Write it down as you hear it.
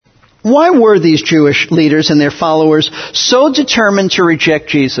Why were these Jewish leaders and their followers so determined to reject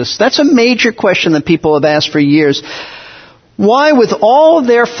Jesus? That's a major question that people have asked for years. Why, with all of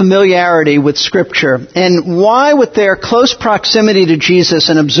their familiarity with Scripture, and why, with their close proximity to Jesus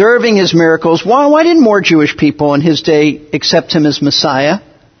and observing His miracles, why didn't more Jewish people in His day accept Him as Messiah?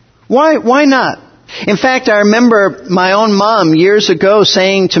 Why not? In fact, I remember my own mom years ago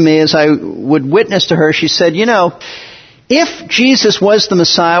saying to me as I would witness to her, she said, if Jesus was the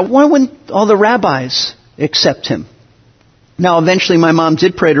Messiah, why wouldn't all the rabbis accept Him? Now, eventually my mom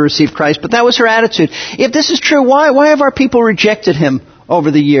did pray to receive Christ, but that was her attitude. If this is true, why have our people rejected Him over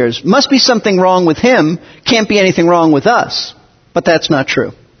the years? Must be something wrong with Him. Can't be anything wrong with us. But that's not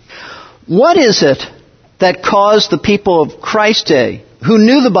true. What is it that caused the people of Christ's day, who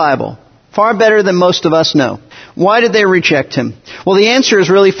knew the Bible far better than most of us know, why did they reject Him? Well, the answer is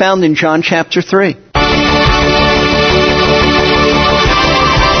really found in John chapter 3.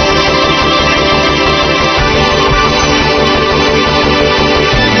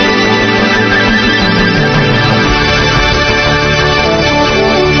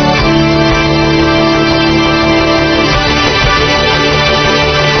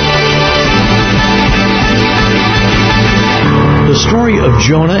 The story of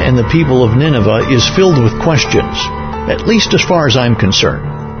Jonah and the people of Nineveh is filled with questions, at least as far as I'm concerned.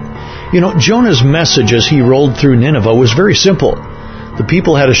 Jonah's message as he rolled through Nineveh was very simple. The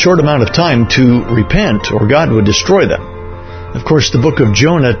people had a short amount of time to repent, or God would destroy them. Of course, the book of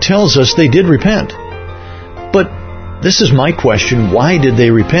Jonah tells us they did repent. But this is my question: why did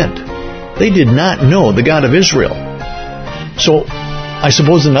they repent? They did not know the God of Israel. So, I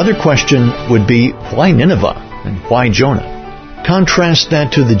suppose another question would be, why Nineveh? And why Jonah? Contrast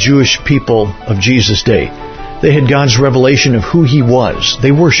that to the Jewish people of Jesus' day. They had God's revelation of who He was.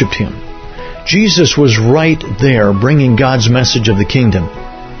 They worshipped Him. Jesus was right there bringing God's message of the kingdom.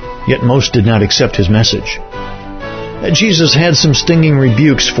 Yet most did not accept His message. Jesus had some stinging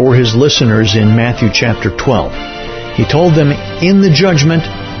rebukes for His listeners in Matthew chapter 12. He told them in the judgment,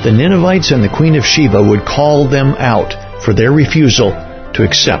 the Ninevites and the Queen of Sheba would call them out for their refusal to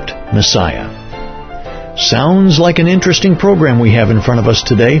accept Messiah. Sounds like an interesting program we have in front of us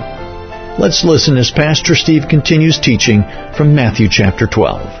today. Let's listen as Pastor Steve continues teaching from Matthew chapter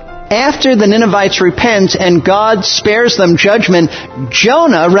 12. After the Ninevites repent and God spares them judgment,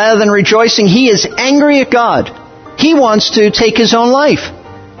 Jonah, rather than rejoicing, he is angry at God. He wants to take his own life.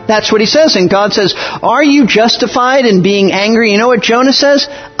 That's what he says. And God says, are you justified in being angry? You know what Jonah says?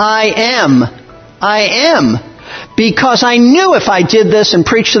 I am. Because I knew if I did this and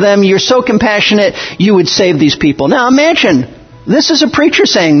preached to them, you're so compassionate, you would save these people. Now imagine, this is a preacher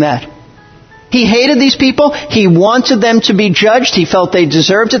saying that. He hated these people. He wanted them to be judged. He felt they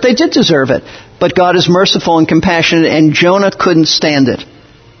deserved it. They did deserve it. But God is merciful and compassionate, and Jonah couldn't stand it.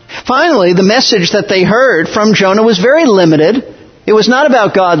 Finally, the message that they heard from Jonah was very limited. It was not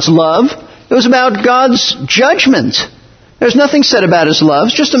about God's love. It was about God's judgment. There's nothing said about His love.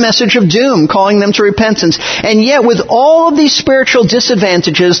 It's just a message of doom, calling them to repentance. And yet, with all of these spiritual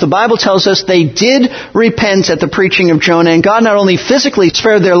disadvantages, the Bible tells us they did repent at the preaching of Jonah. And God not only physically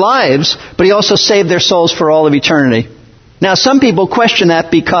spared their lives, but He also saved their souls for all of eternity. Now, some people question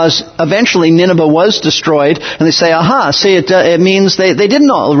that because eventually Nineveh was destroyed. And they say, it means they didn't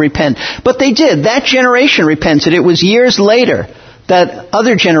all repent. But they did. That generation repented. It was years later that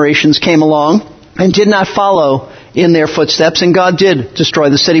other generations came along and did not follow in their footsteps, and God did destroy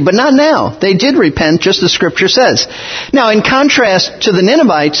the city, but not now. They did repent, just as Scripture says. Now, in contrast to the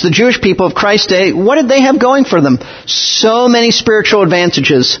Ninevites, the Jewish people of Christ's day, what did they have going for them? So many spiritual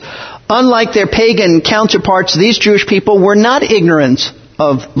advantages. Unlike their pagan counterparts, these Jewish people were not ignorant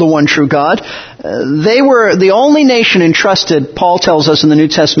of the one true God. They were the only nation entrusted, Paul tells us in the New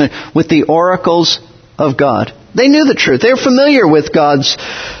Testament, with the oracles of God. They knew the truth. They were familiar with God's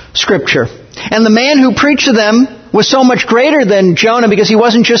Scripture. And the man who preached to them was so much greater than Jonah because he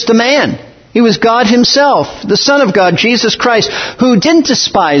wasn't just a man. He was God Himself, the Son of God, Jesus Christ, who didn't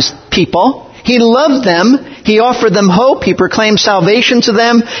despise people. He loved them. He offered them hope. He proclaimed salvation to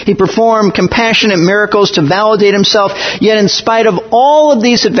them. He performed compassionate miracles to validate Himself. Yet in spite of all of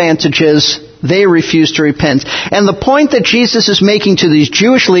these advantages, they refused to repent. And the point that Jesus is making to these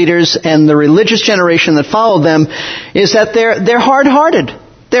Jewish leaders and the religious generation that followed them is that they're hard-hearted.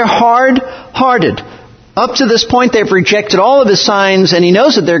 They're hard-hearted. Up to this point, they've rejected all of His signs, and He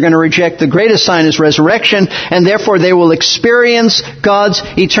knows that they're going to reject the greatest sign, His resurrection, and therefore they will experience God's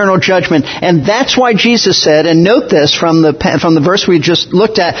eternal judgment. And that's why Jesus said, and note this from the verse we just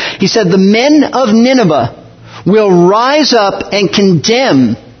looked at, He said, the men of Nineveh will rise up and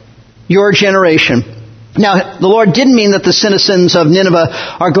condemn your generation. Now, the Lord didn't mean that the citizens of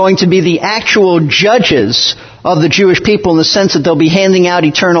Nineveh are going to be the actual judges of the Jewish people in the sense that they'll be handing out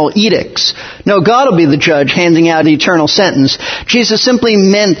eternal edicts. No, God will be the judge handing out an eternal sentence. Jesus simply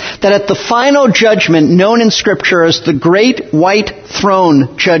meant that at the final judgment known in Scripture as the Great White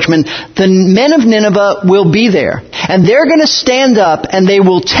Throne Judgment, the men of Nineveh will be there. And they're going to stand up and they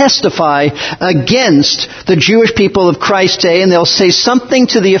will testify against the Jewish people of Christ's day, and they'll say something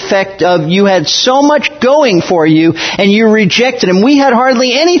to the effect of, you had so much going for you and you rejected him. We had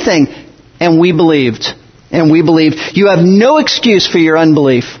hardly anything and we believed. And we believed. You have no excuse for your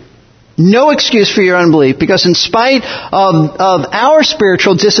unbelief. No excuse for your unbelief. Because in spite of our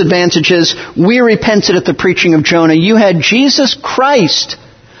spiritual disadvantages, we repented at the preaching of Jonah. You had Jesus Christ,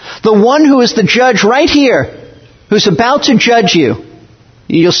 the one who is the judge right here, who's about to judge you.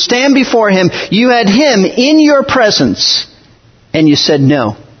 You'll stand before him. You had him in your presence. And you said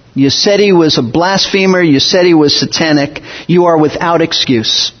no. You said he was a blasphemer. You said he was satanic. You are without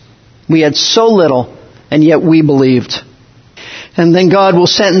excuse. We had so little. And yet we believed. And then God will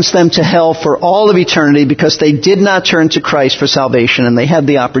sentence them to hell for all of eternity because they did not turn to Christ for salvation, and they had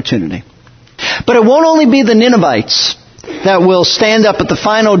the opportunity. But it won't only be the Ninevites that will stand up at the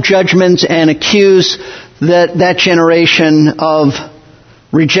final judgment and accuse that generation of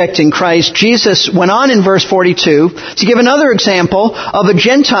rejecting Christ. Jesus went on in verse 42 to give another example of a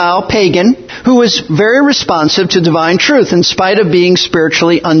Gentile pagan who was very responsive to divine truth in spite of being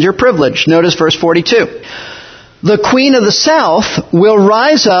spiritually underprivileged. Notice verse 42. The queen of the south will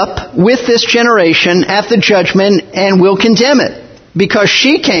rise up with this generation at the judgment and will condemn it, because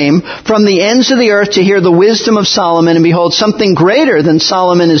she came from the ends of the earth to hear the wisdom of Solomon, and behold, something greater than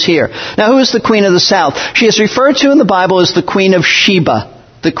Solomon is here. Now, who is the queen of the south? She is referred to in the Bible as the queen of Sheba.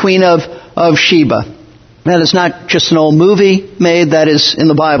 The queen of Sheba. That is not just an old movie made, that is in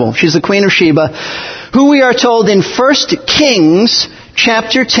the Bible. She's the queen of Sheba, who we are told in 1 Kings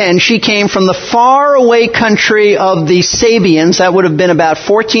chapter 10, she came from the faraway country of the Sabians. That would have been about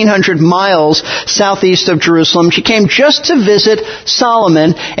 1,400 miles southeast of Jerusalem. She came just to visit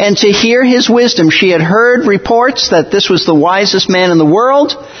Solomon and to hear his wisdom. She had heard reports that this was the wisest man in the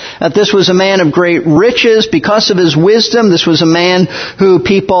world, that this was a man of great riches because of his wisdom. This was a man who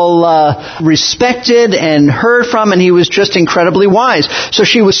people respected and heard from, and he was just incredibly wise. So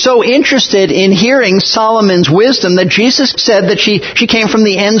she was so interested in hearing Solomon's wisdom that Jesus said that she came from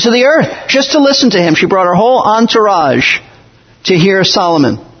the ends of the earth just to listen to him. She brought her whole entourage to hear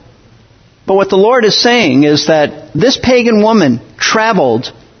Solomon. But what the Lord is saying is that this pagan woman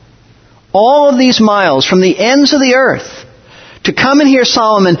traveled all of these miles from the ends of the earth to come and hear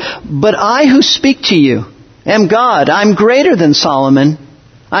Solomon. But I who speak to you am God. I'm greater than Solomon.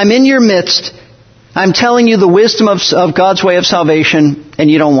 I'm in your midst. I'm telling you the wisdom of God's way of salvation, and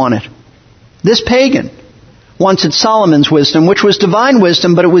you don't want it. This pagan wanted Solomon's wisdom, which was divine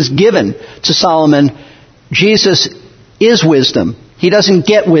wisdom, but it was given to Solomon. Jesus is wisdom. He doesn't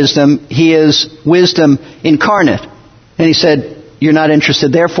get wisdom. He is wisdom incarnate. And he said, you're not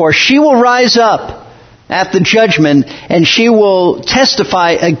interested. Therefore, she will rise up at the judgment, and she will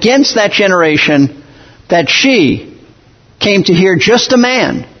testify against that generation that she came to hear just a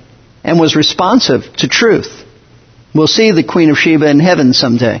man and was responsive to truth. We'll see the Queen of Sheba in heaven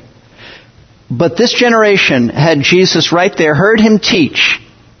someday. But this generation had Jesus right there, heard him teach,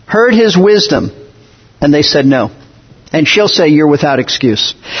 heard his wisdom, and they said no. And she'll say, you're without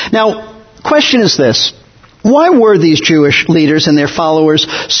excuse. Now, the question is this. Why were these Jewish leaders and their followers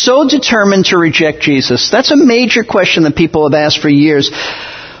so determined to reject Jesus? That's a major question that people have asked for years.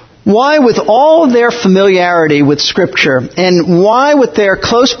 Why, with all of their familiarity with Scripture, and why with their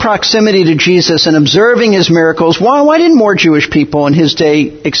close proximity to Jesus and observing his miracles, why didn't more Jewish people in his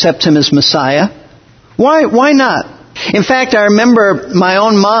day accept him as Messiah? Why not? In fact, I remember my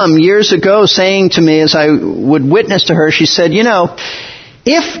own mom years ago saying to me as I would witness to her, she said,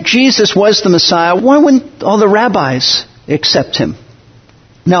 if Jesus was the Messiah, why wouldn't all the rabbis accept him?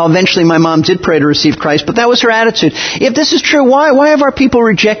 Now, eventually my mom did pray to receive Christ, but that was her attitude. If this is true, why have our people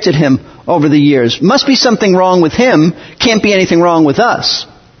rejected him over the years? Must be something wrong with him. Can't be anything wrong with us.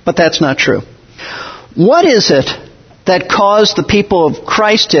 But that's not true. What is it that caused the people of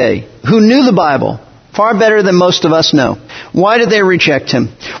Christ's day, who knew the Bible far better than most of us know, why did they reject him?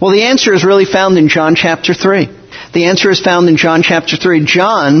 Well, the answer is really found in John chapter 3. The answer is found in John chapter 3.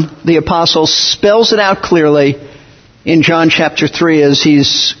 John, the apostle, spells it out clearly in John chapter 3 as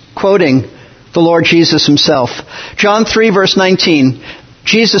he's quoting the Lord Jesus himself. John 3 verse 19.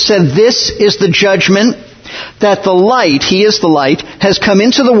 Jesus said, this is the judgment, that the light, he is the light, has come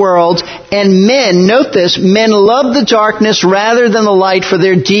into the world, and men, note this, men love the darkness rather than the light, for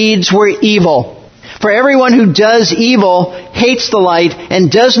their deeds were evil. For everyone who does evil hates the light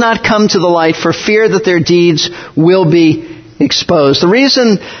and does not come to the light for fear that their deeds will be exposed. The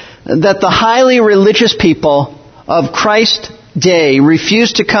reason that the highly religious people of Christ's day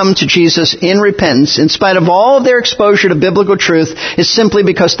refused to come to Jesus in repentance, in spite of all of their exposure to biblical truth, is simply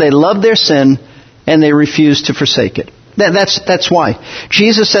because they love their sin and they refuse to forsake it. That's why.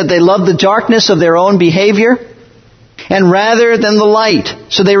 Jesus said they love the darkness of their own behavior and rather than the light.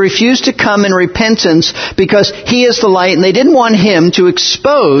 So they refused to come in repentance because He is the light, and they didn't want Him to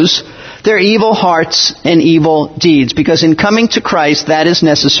expose their evil hearts and evil deeds. Because in coming to Christ, that is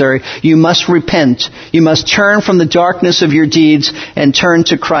necessary. You must repent. You must turn from the darkness of your deeds and turn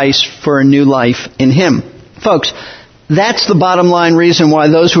to Christ for a new life in Him. Folks, that's the bottom line reason why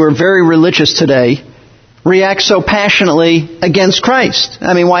those who are very religious today react so passionately against Christ.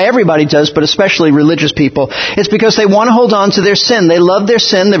 I mean, why everybody does, but especially religious people. It's because they want to hold on to their sin. They love their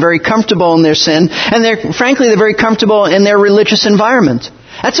sin. They're very comfortable in their sin. And they're very comfortable in their religious environment.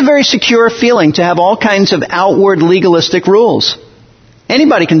 That's a very secure feeling, to have all kinds of outward legalistic rules.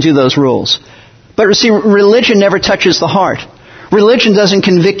 Anybody can do those rules. But see, religion never touches the heart. Religion doesn't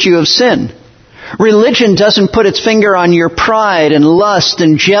convict you of sin. Religion doesn't put its finger on your pride and lust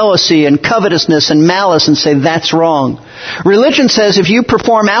and jealousy and covetousness and malice and say that's wrong. Religion says if you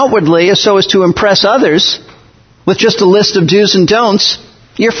perform outwardly so as to impress others with just a list of do's and don'ts,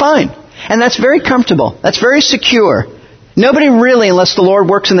 you're fine. And that's very comfortable. That's very secure. Nobody really, unless the Lord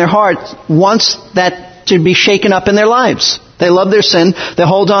works in their heart, wants that to be shaken up in their lives. They love their sin. They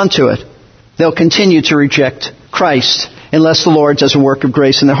hold on to it. They'll continue to reject Christ unless the Lord does a work of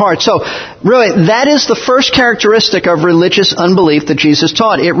grace in their heart. So, really, that is the first characteristic of religious unbelief that Jesus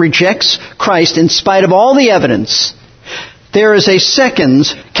taught. It rejects Christ in spite of all the evidence. There is a second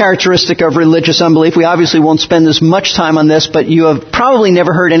characteristic of religious unbelief. We obviously won't spend as much time on this, but you have probably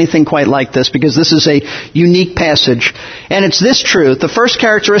never heard anything quite like this because this is a unique passage. And it's this truth. The first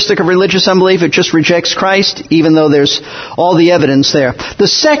characteristic of religious unbelief, it just rejects Christ, even though there's all the evidence there. The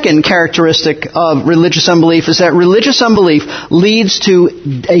second characteristic of religious unbelief is that religious unbelief leads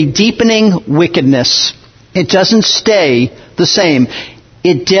to a deepening wickedness. It doesn't stay the same.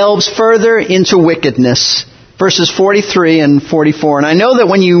 It delves further into wickedness. Verses 43 and 44. And I know that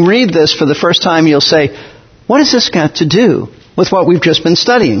when you read this for the first time, you'll say, what has this got to do with what we've just been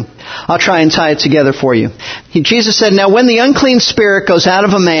studying? I'll try and tie it together for you. Jesus said, now when the unclean spirit goes out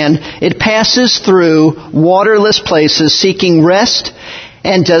of a man, it passes through waterless places seeking rest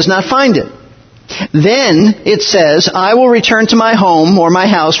and does not find it. Then it says, I will return to my home or my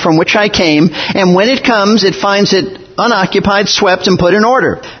house from which I came, and when it comes, it finds it unoccupied, swept, and put in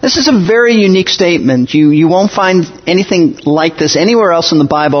order. This is a very unique statement. You won't find anything like this anywhere else in the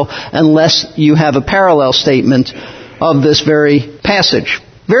Bible unless you have a parallel statement of this very passage.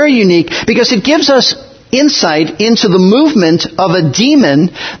 Very unique because it gives us insight into the movement of a demon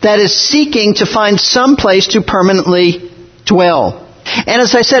that is seeking to find some place to permanently dwell. And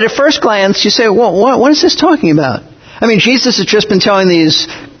as I said, at first glance, you say, well, what is this talking about? I mean, Jesus has just been telling these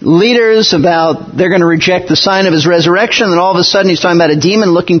leaders about they're going to reject the sign of His resurrection, and all of a sudden He's talking about a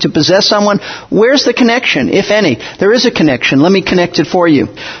demon looking to possess someone. Where's the connection, if any? There is a connection. Let me connect it for you.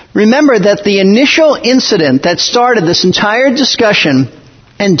 Remember that the initial incident that started this entire discussion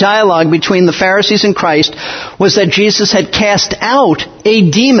and dialogue between the Pharisees and Christ was that Jesus had cast out a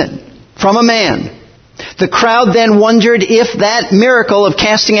demon from a man. The crowd then wondered if that miracle of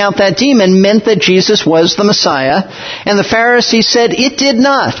casting out that demon meant that Jesus was the Messiah. And the Pharisees said it did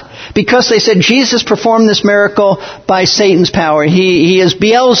not, because they said Jesus performed this miracle by Satan's power. He is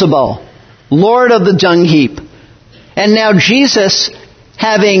Beelzebul, Lord of the dung heap. And now Jesus,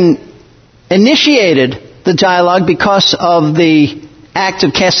 having initiated the dialogue because of the act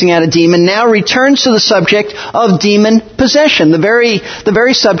of casting out a demon, now returns to the subject of demon possession, the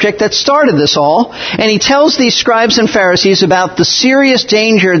very subject that started this all. And He tells these scribes and Pharisees about the serious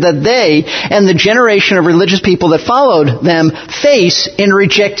danger that they and the generation of religious people that followed them face in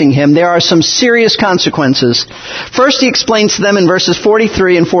rejecting Him. There are some serious consequences. First, He explains to them in verses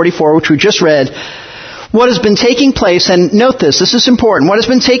 43 and 44, which we just read, what has been taking place, and note this is important, what has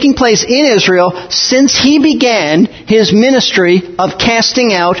been taking place in Israel since He began His ministry of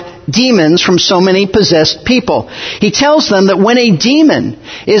casting out demons from so many possessed people. He tells them that when a demon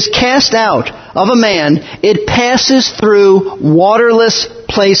is cast out of a man, it passes through waterless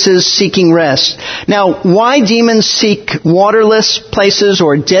places seeking rest. Now, why demons seek waterless places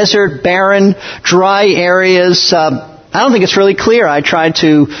or desert, barren, dry areas? I don't think it's really clear. I tried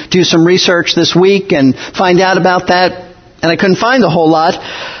to do some research this week and find out about that, and I couldn't find a whole lot.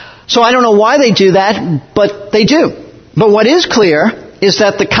 So I don't know why they do that, but they do. But what is clear is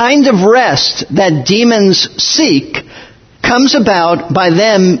that the kind of rest that demons seek comes about by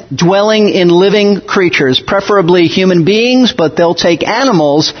them dwelling in living creatures, preferably human beings, but they'll take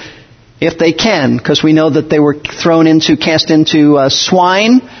animals if they can, because we know that they were cast into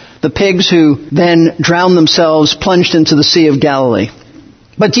swine, the pigs who then drowned themselves, plunged into the Sea of Galilee.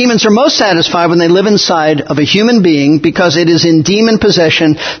 But demons are most satisfied when they live inside of a human being, because it is in demon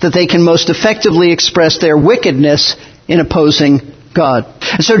possession that they can most effectively express their wickedness in opposing God.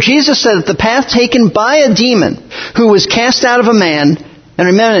 And so Jesus said that the path taken by a demon who was cast out of a man,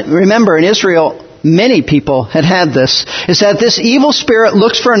 and remember in Israel many people had this, is that this evil spirit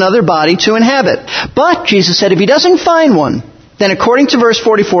looks for another body to inhabit. But, Jesus said, if he doesn't find one, then according to verse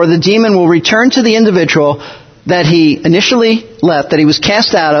 44, the demon will return to the individual that he initially left, that he was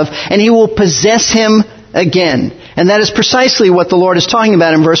cast out of, and he will possess him again. And that is precisely what the Lord is talking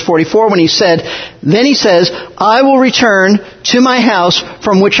about in verse 44 when he said, then he says, I will return to my house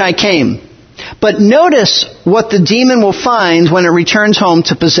from which I came. But notice what the demon will find when it returns home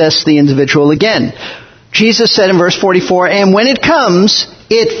to possess the individual again. Jesus said in verse 44, and when it comes,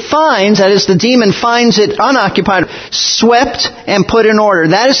 it finds, that is, the demon finds it unoccupied, swept and put in order.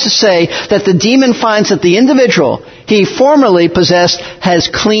 That is to say that the demon finds that the individual he formerly possessed has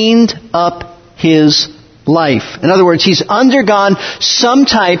cleaned up his life. In other words, he's undergone some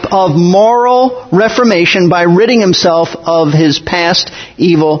type of moral reformation by ridding himself of his past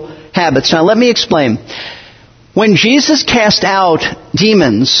evil habits. Now let me explain. When Jesus cast out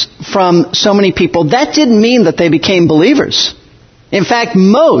demons from so many people, that didn't mean that they became believers. In fact,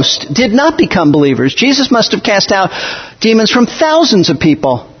 most did not become believers. Jesus must have cast out demons from thousands of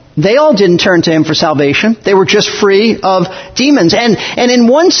people. They all didn't turn to him for salvation. They were just free of demons. And in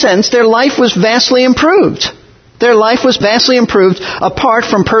one sense, their life was vastly improved. Their life was vastly improved apart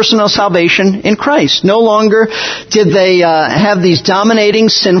from personal salvation in Christ. No longer did they have these dominating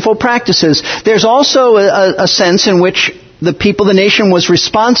sinful practices. There's also a sense in which the nation was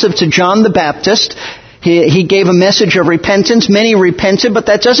responsive to John the Baptist. He gave a message of repentance. Many repented, but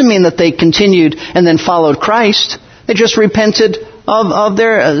that doesn't mean that they continued and then followed Christ. They just repented of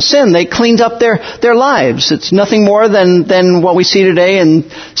their sin. They cleaned up their lives. It's nothing more than what we see today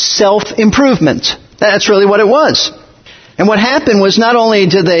in self-improvement. That's really what it was. And what happened was not only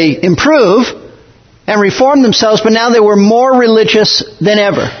did they improve and reform themselves, but now they were more religious than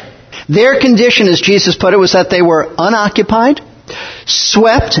ever. Their condition, as Jesus put it, was that they were unoccupied,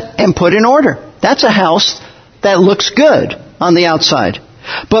 swept, and put in order. That's a house that looks good on the outside.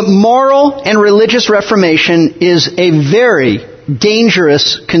 But moral and religious reformation is a very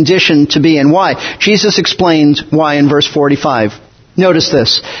dangerous condition to be in. Why? Jesus explained why in verse 45. Notice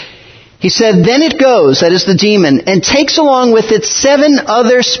this. He said, then it goes, that is the demon, and takes along with it 7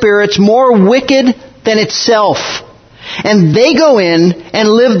 other spirits more wicked than itself. And they go in and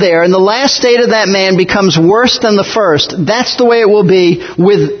live there, and the last state of that man becomes worse than the first. That's the way it will be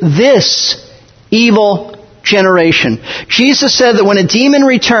with this evil generation. Jesus said that when a demon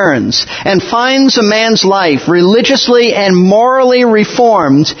returns and finds a man's life religiously and morally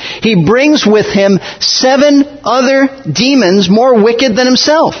reformed, he brings with him 7 other demons more wicked than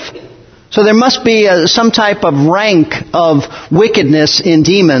himself. So there must be some type of rank of wickedness in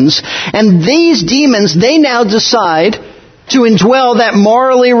demons. And these demons, they now decide to indwell that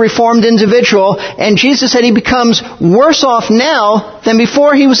morally reformed individual. And Jesus said he becomes worse off now than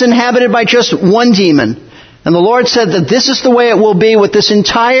before he was inhabited by just one demon. And the Lord said that this is the way it will be with this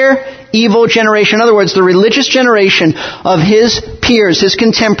entire evil generation. In other words, the religious generation of his peers, his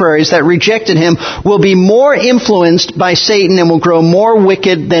contemporaries that rejected him, will be more influenced by Satan and will grow more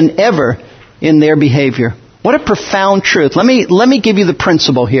wicked than ever in their behavior. What a profound truth. Let me give you the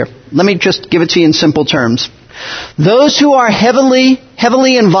principle here. Let me just give it to you in simple terms. Those who are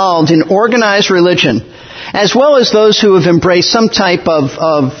heavily involved in organized religion, as well as those who have embraced some type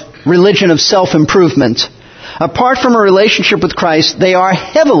of religion of self-improvement, apart from a relationship with Christ, they are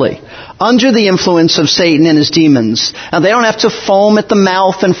heavily under the influence of Satan and his demons. Now, they don't have to foam at the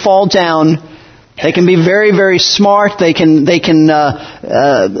mouth and fall down. They can be very, very smart. They can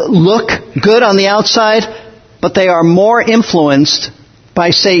look good on the outside, but they are more influenced by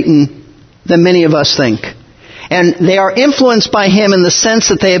Satan than many of us think. And they are influenced by him in the sense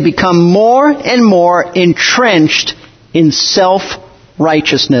that they have become more and more entrenched in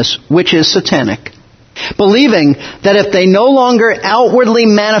self-righteousness, which is satanic. Believing that if they no longer outwardly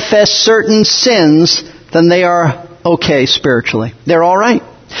manifest certain sins, then they are okay spiritually. They're all right.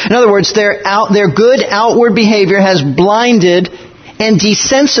 In other words, their good outward behavior has blinded and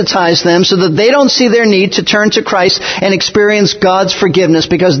desensitized them so that they don't see their need to turn to Christ and experience God's forgiveness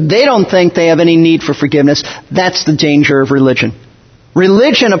because they don't think they have any need for forgiveness. That's the danger of religion.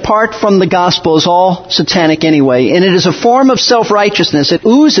 Religion apart from the gospel is all satanic anyway, and it is a form of self-righteousness. It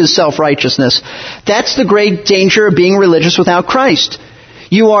oozes self-righteousness. That's the great danger of being religious without Christ.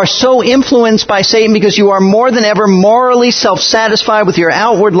 You are so influenced by Satan because you are more than ever morally self-satisfied with your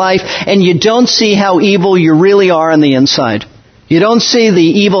outward life, and you don't see how evil you really are on the inside. You don't see the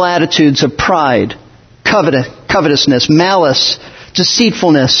evil attitudes of pride, covetousness, malice,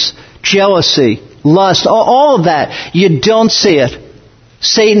 deceitfulness, jealousy, lust, all of that. You don't see it.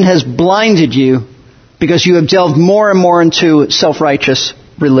 Satan has blinded you because you have delved more and more into self-righteous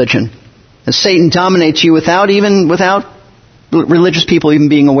religion. And Satan dominates you without religious people even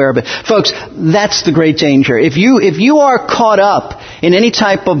being aware of it. Folks, that's the great danger. If you are caught up in any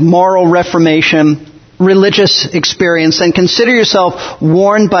type of moral reformation, religious experience, then consider yourself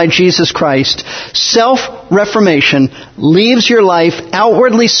warned by Jesus Christ. Self-reformation leaves your life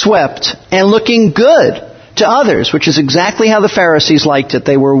outwardly swept and looking good to others, which is exactly how the Pharisees liked it.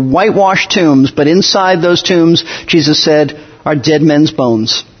 They were whitewashed tombs, but inside those tombs, Jesus said, are dead men's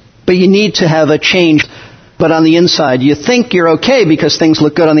bones. But you need to have a change. But on the inside, you think you're okay because things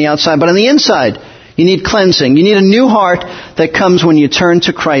look good on the outside, but on the inside, you need cleansing. You need a new heart that comes when you turn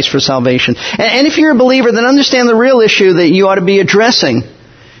to Christ for salvation. And if you're a believer, then understand the real issue that you ought to be addressing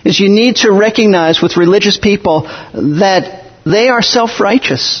is you need to recognize with religious people that they are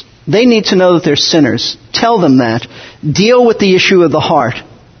self-righteous. They need to know that they're sinners. Tell them that. Deal with the issue of the heart.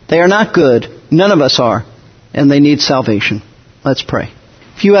 They are not good. None of us are. And they need salvation. Let's pray.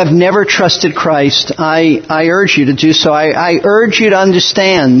 If you have never trusted Christ, I urge you to do so. I urge you to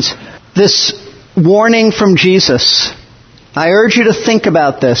understand this warning from Jesus. I urge you to think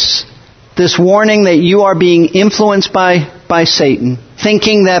about this. This warning that you are being influenced by Satan.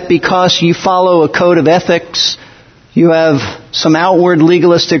 Thinking that because you follow a code of ethics, you have some outward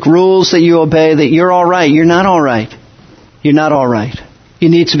legalistic rules that you obey, that you're all right. You're not all right. You're not all right. You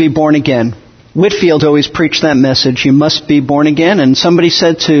need to be born again. Whitefield always preached that message. You must be born again. And somebody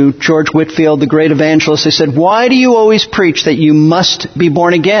said to George Whitefield, the great evangelist, they said, why do you always preach that you must be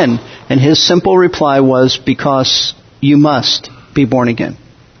born again? And his simple reply was, because you must be born again.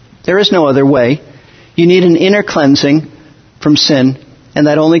 There is no other way. You need an inner cleansing from sin, and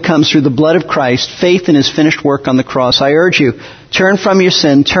that only comes through the blood of Christ, faith in His finished work on the cross. I urge you, turn from your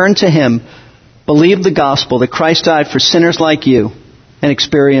sin, turn to Him, believe the gospel that Christ died for sinners like you, and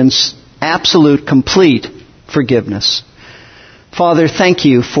experience absolute, complete forgiveness. Father, thank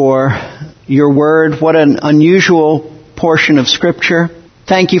you for your word. What an unusual portion of Scripture.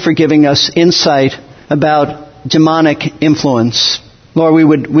 Thank you for giving us insight about demonic influence. Lord,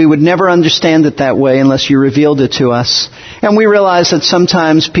 we would never understand it that way unless you revealed it to us. And we realize that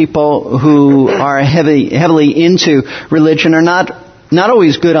sometimes people who are heavily into religion are not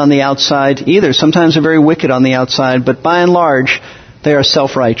always good on the outside either. Sometimes they're very wicked on the outside, but by and large, they are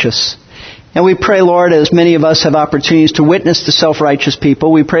self-righteous. And we pray, Lord, as many of us have opportunities to witness to self-righteous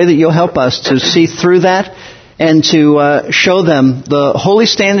people, we pray that you'll help us to see through that and to show them the holy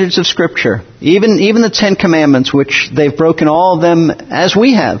standards of Scripture, even the Ten Commandments, which they've broken all of them as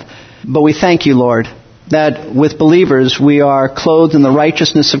we have. But we thank you, Lord, that with believers we are clothed in the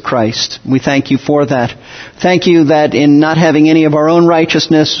righteousness of Christ. We thank you for that. Thank you that in not having any of our own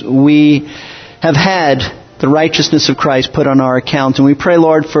righteousness, we have had the righteousness of Christ put on our account. And we pray,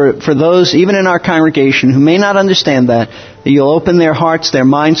 Lord, for those, even in our congregation, who may not understand that you'll open their hearts, their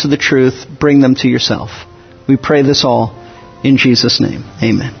minds to the truth, bring them to yourself. We pray this all in Jesus' name.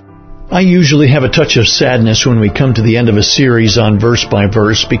 Amen. I usually have a touch of sadness when we come to the end of a series on verse by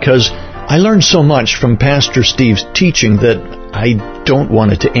verse because I learned so much from Pastor Steve's teaching that I don't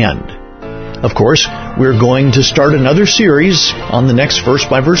want it to end. Of course, we're going to start another series on the next verse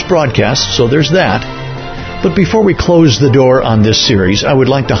by verse broadcast, so there's that. But before we close the door on this series, I would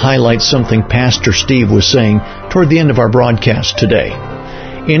like to highlight something Pastor Steve was saying toward the end of our broadcast today.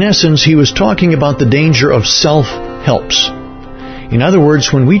 In essence, he was talking about the danger of self-helps. In other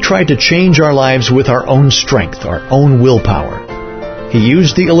words, when we try to change our lives with our own strength, our own willpower. He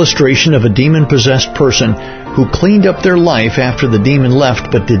used the illustration of a demon-possessed person who cleaned up their life after the demon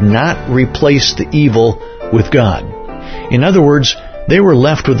left but did not replace the evil with God. In other words, they were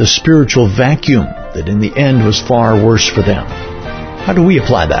left with a spiritual vacuum that in the end was far worse for them. How do we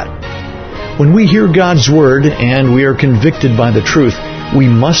apply that? When we hear God's Word and we are convicted by the truth, we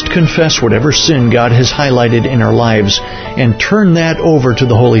must confess whatever sin God has highlighted in our lives and turn that over to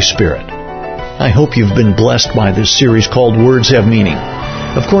the Holy Spirit. I hope you've been blessed by this series called Words Have Meaning.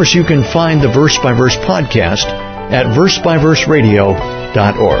 Of course, you can find the Verse by Verse podcast at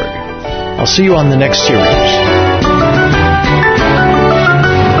versebyverseradio.org. I'll see you on the next series.